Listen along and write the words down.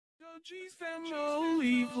G's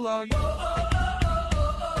family vlog.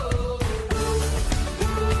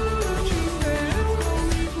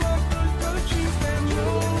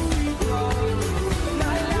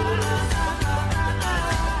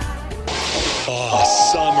 Oh,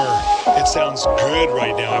 summer. It sounds good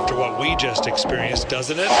right now after what we just experienced,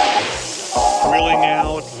 doesn't it? Grilling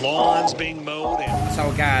out, lawns being mowed,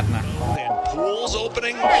 and pools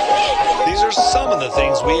opening. These are some of the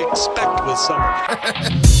things we expect with summer.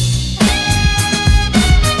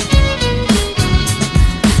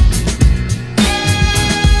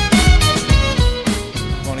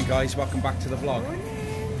 Morning guys, welcome back to the vlog.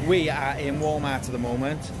 We are in Walmart at the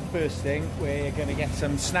moment. First thing, we're going to get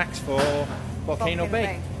some snacks for Volcano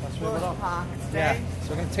Bay. That's where we're at. Yeah, so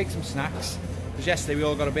we're going to take some snacks. Because yesterday we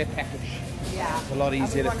all got a bit peckish. Yeah. It's a lot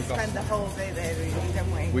easier if we got. Spend the whole day there, really,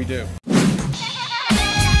 don't we? We do.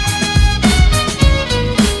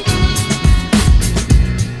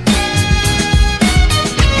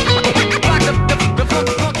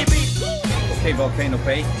 Okay, Volcano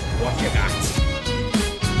Bay, what you got?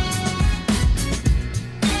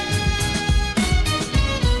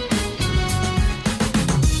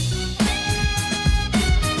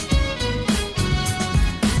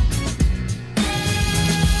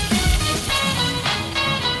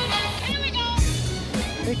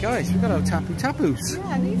 Hey guys, we've got our Tapu Tapus.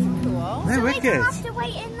 Yeah, these are cool. They're wicked. We don't have to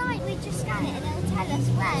wait in line, we just scan it and it'll tell us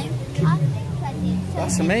when our thing's ready. So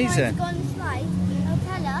That's if amazing. it's on the slide, it'll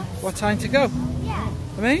tell us. What time to go? Yeah.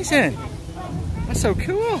 Amazing. That's so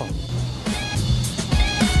cool.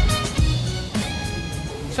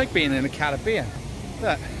 It's like being in the Caribbean.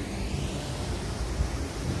 Look.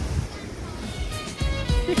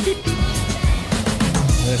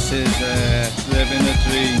 This is living the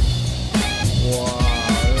dream. Wow,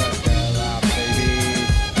 look at that, baby.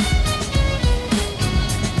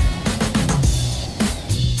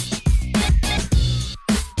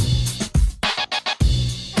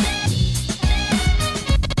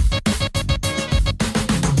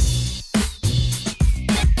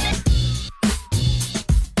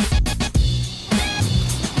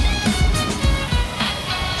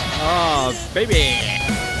 Oh, baby.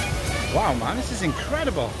 Wow, man, this is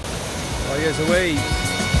incredible. Oh, here's a wave.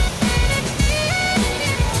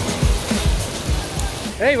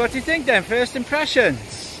 Hey, what do you think then? First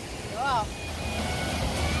impressions? Wow.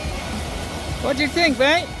 What do you think,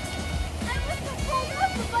 mate? I was pulled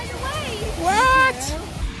over by the wave. What?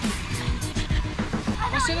 I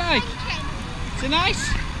know What's it what like? you're thinking. Is it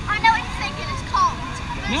nice? I know what you're thinking, it's cold.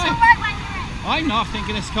 But No. it's alright when you're in. I'm not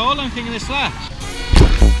thinking it's cold, I'm thinking it's slush.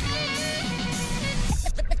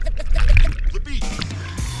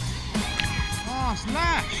 Oh,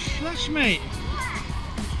 slush! Slush, mate.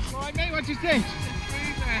 Alright, mate, what do you think?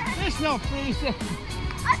 It's not freezing.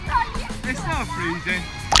 I thought you It's not freezing.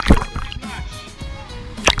 Slush.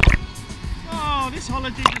 Oh, this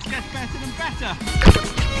holiday just gets better and better.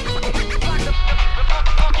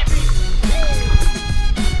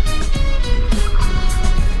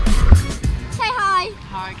 Say hi.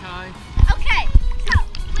 Hi, Kai. Okay, so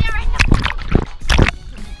we're in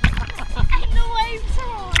the waves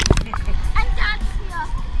are on. And Dad's here.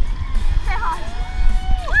 Say hi.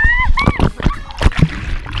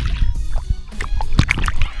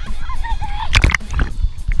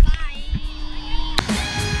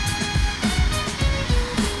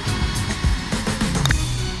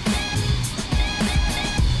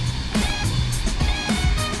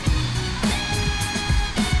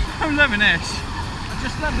 I'm loving this. I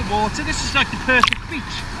just love the water. This is like the perfect beach.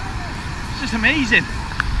 It's just amazing.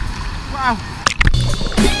 Wow.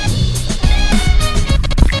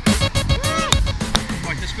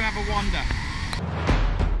 Right, let's go have a wander.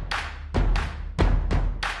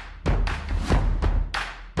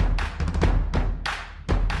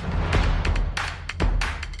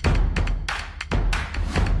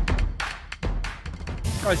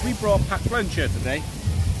 Guys, we brought packed lunch here today.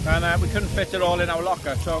 And we couldn't fit it all in our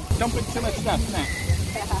locker, so don't bring too much stuff, no.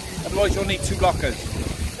 Otherwise you'll need 2 lockers.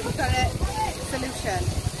 We've got a solution.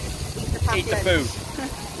 Eat the food.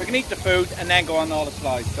 We can eat the food and then go on all the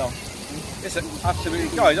slides, so it's absolutely,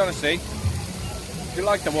 guys, honestly, if you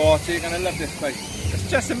like the water, you're going to love this place. It's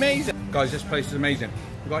just amazing. Guys, this place is amazing.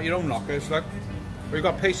 You've got your own lockers, look. We've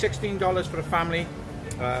got to pay $16 for a family.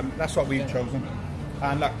 That's what we've chosen.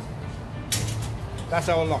 And look, that's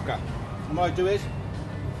our locker. And what I do is,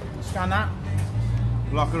 scan that,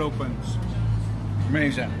 locker opens.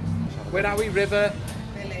 Amazing. Where are we? River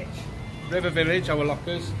Village, our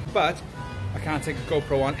lockers. But I can't take a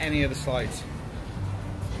GoPro on any of the slides.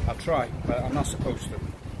 I'll try, but I'm not supposed to.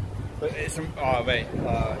 But it's oh wait,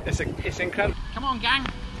 it's incredible. Come on, gang.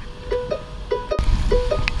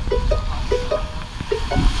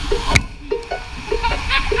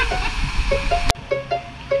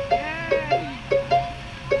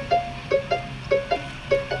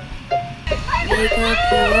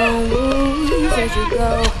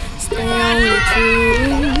 only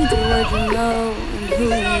true to what you know and who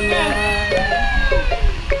you are.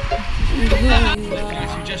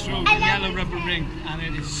 Guys, we just rode the yellow rubber ring and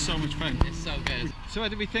it is so much fun. It's so good. So what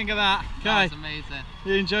did we think of that? That was Okay, amazing.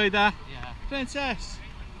 you enjoyed that? Yeah. Princess,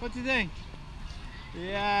 what do you think?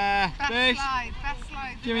 Yeah, Base, Best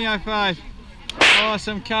slide. give me a high five.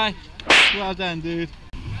 Awesome, Kai. Well done, dude.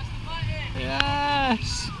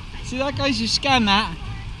 Yes. See that, guys? You scan that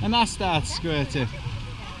and that starts squirting.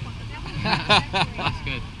 That's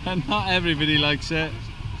good. And not everybody likes it.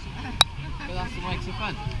 But that's what makes it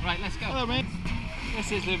fun. Right, let's go. Hello, mate.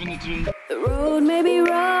 This is living the dream. The road may be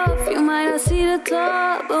rough, you might not see the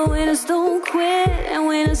top, but winners don't quit and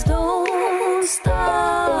winners don't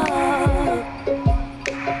stop.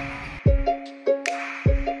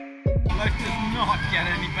 Life does not get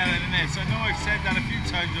any better than this. I know I've said that a few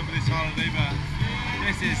times over this holiday, but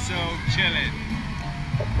this is so chilling.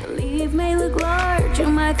 The leaf may look large, you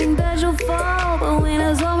might think that you'll fall, but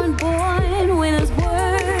winners aren't born, winners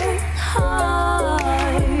work hard.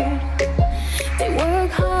 They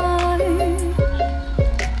work hard.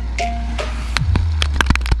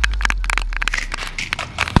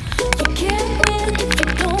 You can't win if you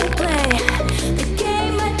don't play. The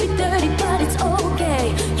game might be dirty, but it's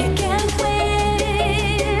okay. You can't win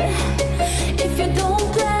if you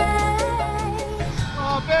don't play.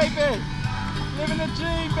 Oh, baby! Living the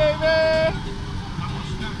dream, baby!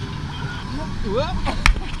 What?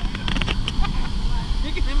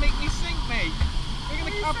 You're gonna make me sink, mate. You're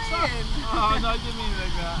gonna capsize. Oh no, I didn't mean it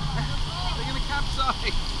like that. You're gonna capsize. I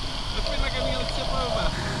feel like I'm gonna tip over.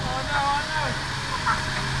 Oh no, oh no.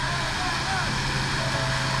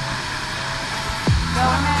 Go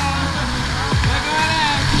ahead. We're going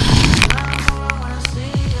in.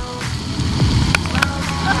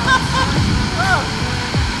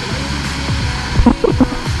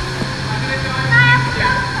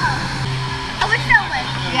 Are we filming?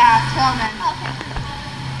 Yeah, filming. Okay.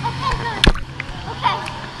 Okay, good. Okay.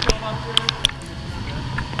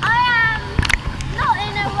 I am not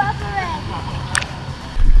in a rubber ring.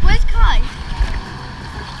 Where's Kai?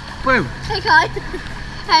 Boom. Hey, Kai.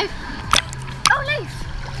 Hey. Oh, Leaf.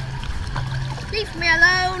 Leave me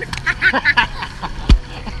alone.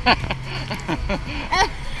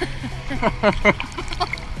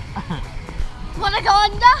 Wanna go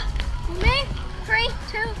under? Me? 3,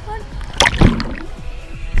 2, 1.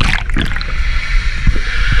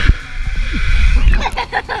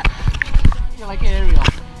 You're like Ariel.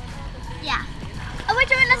 Yeah. Are we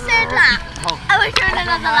doing a third lap? Oh. Are we doing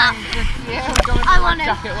another lap? Yeah, we're going to I the want life to.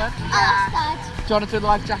 jacket one. I'll start. Do you want to do the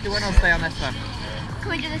life jacket one or stay on this one? Can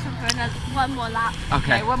we do this one for one more lap?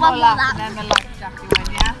 Okay. One One more more lap lap. and then the life jacket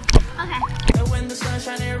one, yeah? Okay. And when the sun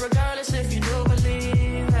shining, regardless if you do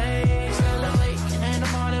believe, hey, still awake in the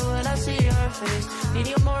morning when I see your face. Need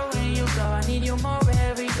you more when you go, I need you more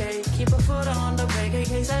every day. Keep a foot on the brake in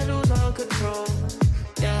case I lose all control.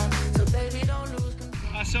 Yeah, so baby don't lose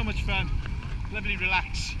control. That's so much fun. Lovely,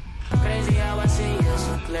 relax. Crazy how I see you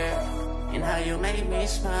so clear, and how you make me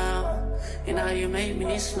smile, and how you make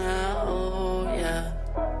me smile, oh yeah.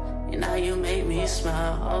 And how you make me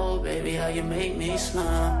smile, oh baby, how you make me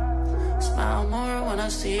smile. Smile more when I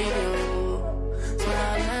see you,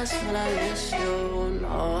 smile less when I miss you.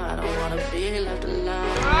 No, I don't wanna be left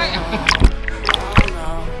alone. Oh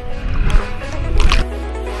no.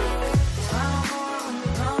 Smile more when you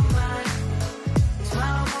come back,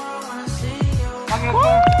 smile more when I see you. Smile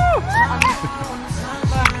more when the sun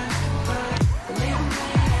shines. Believe me,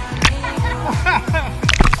 I need you.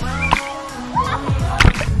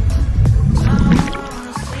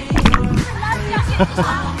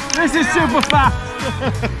 This is super fast.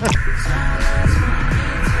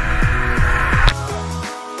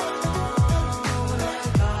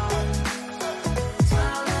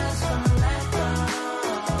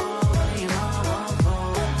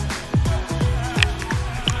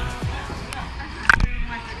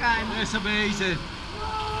 It's amazing.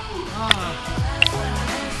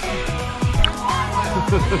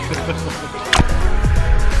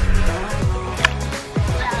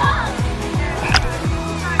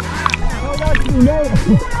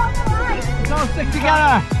 Let's all stick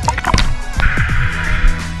together.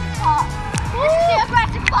 This is the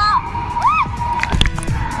aggressive part.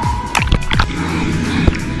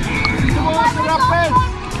 Towards the rapids.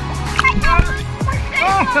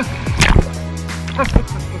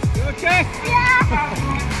 You okay?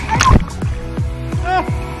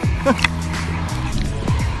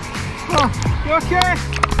 You okay?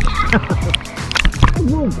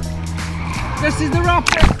 This is the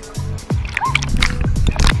rapid.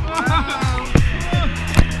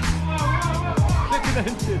 Look at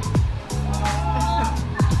that.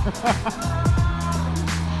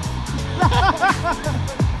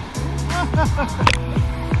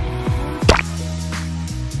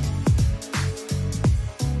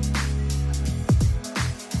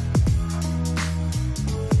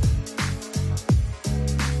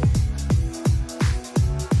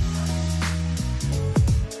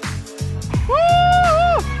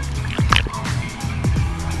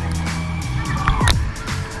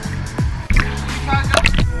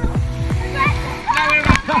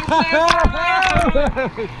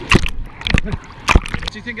 What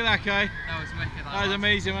do you think of that, Kai? That was wicked. That was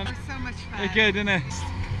amazing, man. It was so much fun. They're good, isn't it?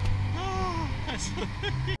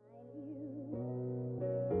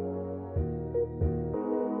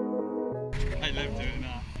 I love doing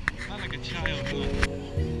that. I'm like a child, man.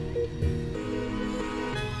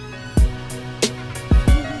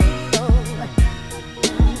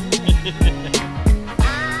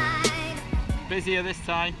 Busier this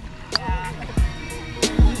time.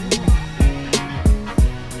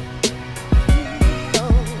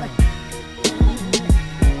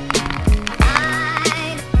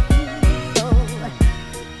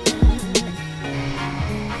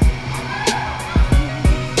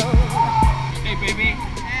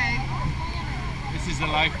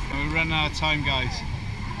 Life. We're running out of time, guys.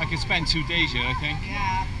 I could spend 2 days here, I think.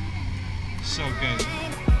 Yeah. So good.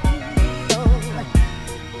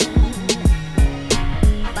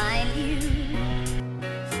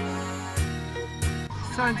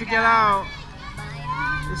 It's time to get out.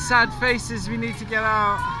 The sad faces, we need to get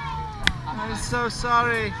out. I'm so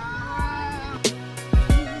sorry.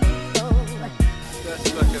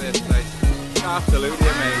 Just look at this place. Absolutely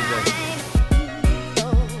amazing.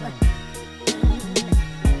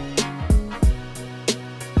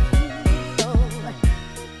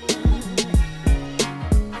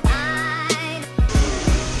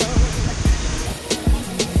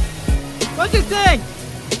 What do you think?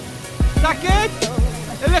 Is that good?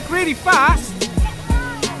 They look really fast.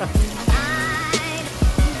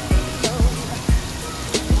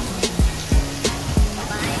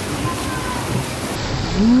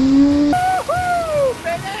 Woohoo!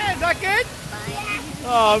 Is that good?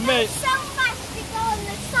 Oh, mate. So fast to go on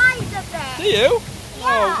the side of it. Do you? Yeah.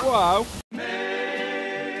 Oh, wow.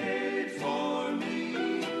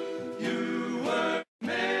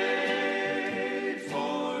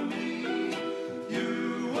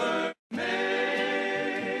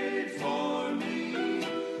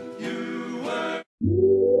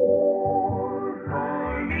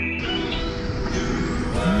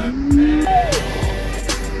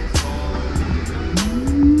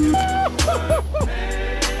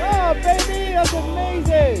 Oh, baby, that's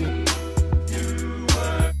amazing!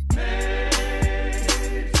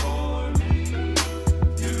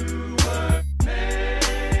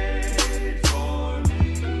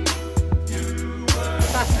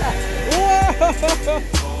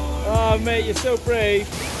 Oh, mate, you're so brave.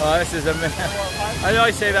 Oh, this is amazing. I know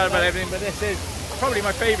I say that about everything, but this is probably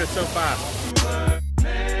my favourite so far.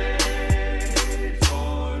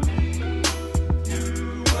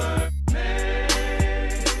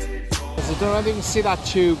 I don't know if you can see that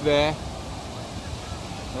tube there,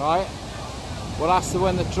 right? Well, that's the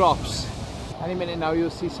one that drops. Any minute now you'll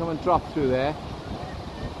see someone drop through there.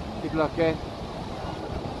 Keep looking.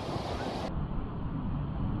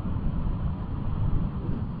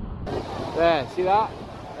 There, see that?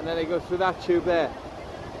 And then they go through that tube there.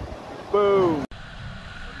 Boom!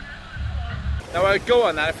 Now I would go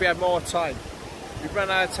on that if we had more time. We've run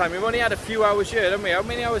out of time. We've only had a few hours here, haven't we? How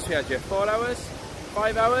many hours we had here? 4 hours?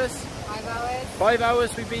 5 hours? 5 hours. 5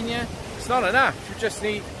 hours we've been here. It's not enough. You just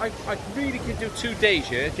need. I really could do 2 days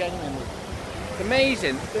here, genuinely. It's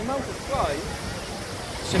amazing. The amount of slides.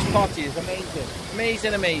 It's just potty is amazing.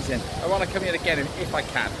 Amazing, amazing. I want to come here again if I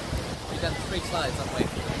can. We've done 3 slides, haven't we?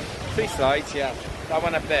 3 slides, yeah. That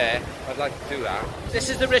one up there, I'd like to do that. This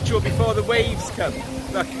is the ritual before the waves come.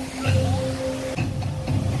 Look.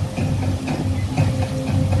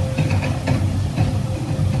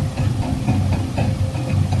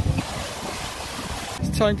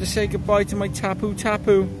 It's time to say goodbye to my Tapu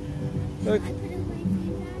Tapu. Look.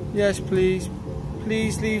 Yes, please.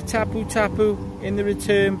 Please leave Tapu Tapu in the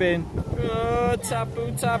return bin. Oh,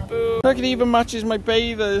 Tapu Tapu. Look, it even matches my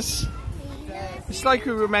bathers. It's like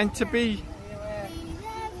we were meant to be.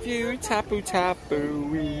 You, Tapu Tapu,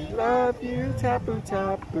 we love you, Tapu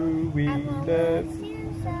Tapu, we love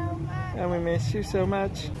you so much. And we miss you so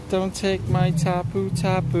much. Don't take my Tapu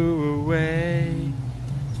Tapu away.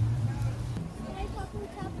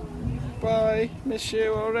 Bye, miss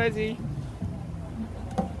you already.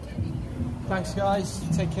 Thanks guys,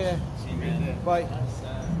 take care. Bye.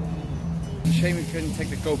 Shame we couldn't take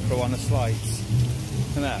the GoPro on the slides.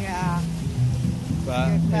 You know? Yeah. But,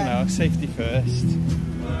 Good you fun. know, safety first.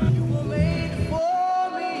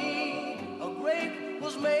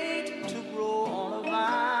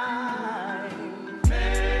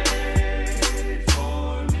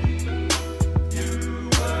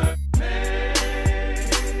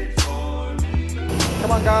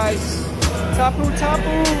 Come on, guys. Tapu,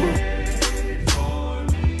 tapu.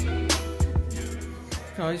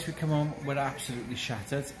 Guys, we come home, we're absolutely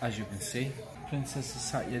shattered, as you can see. Princess is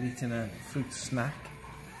sat here eating a fruit snack.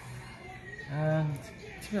 And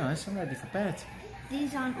to be honest, I'm ready for bed.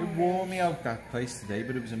 These aren't It wore me out, that place today,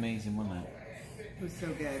 but it was amazing, wasn't it? It was so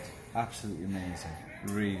good. Absolutely amazing.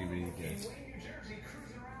 Really, really good.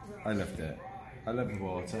 I loved it. I love the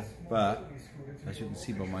water, but as you can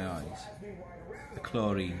see by my eyes, the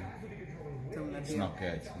chlorine, it's not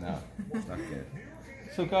good. No, it's not good.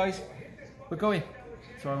 So guys, we're going.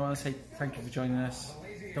 So I want to say thank you for joining us.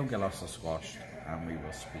 Don't get lost or squashed, and we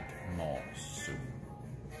will speak more soon.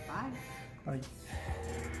 Bye. Bye.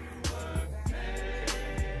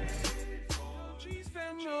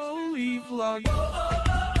 Family vlog.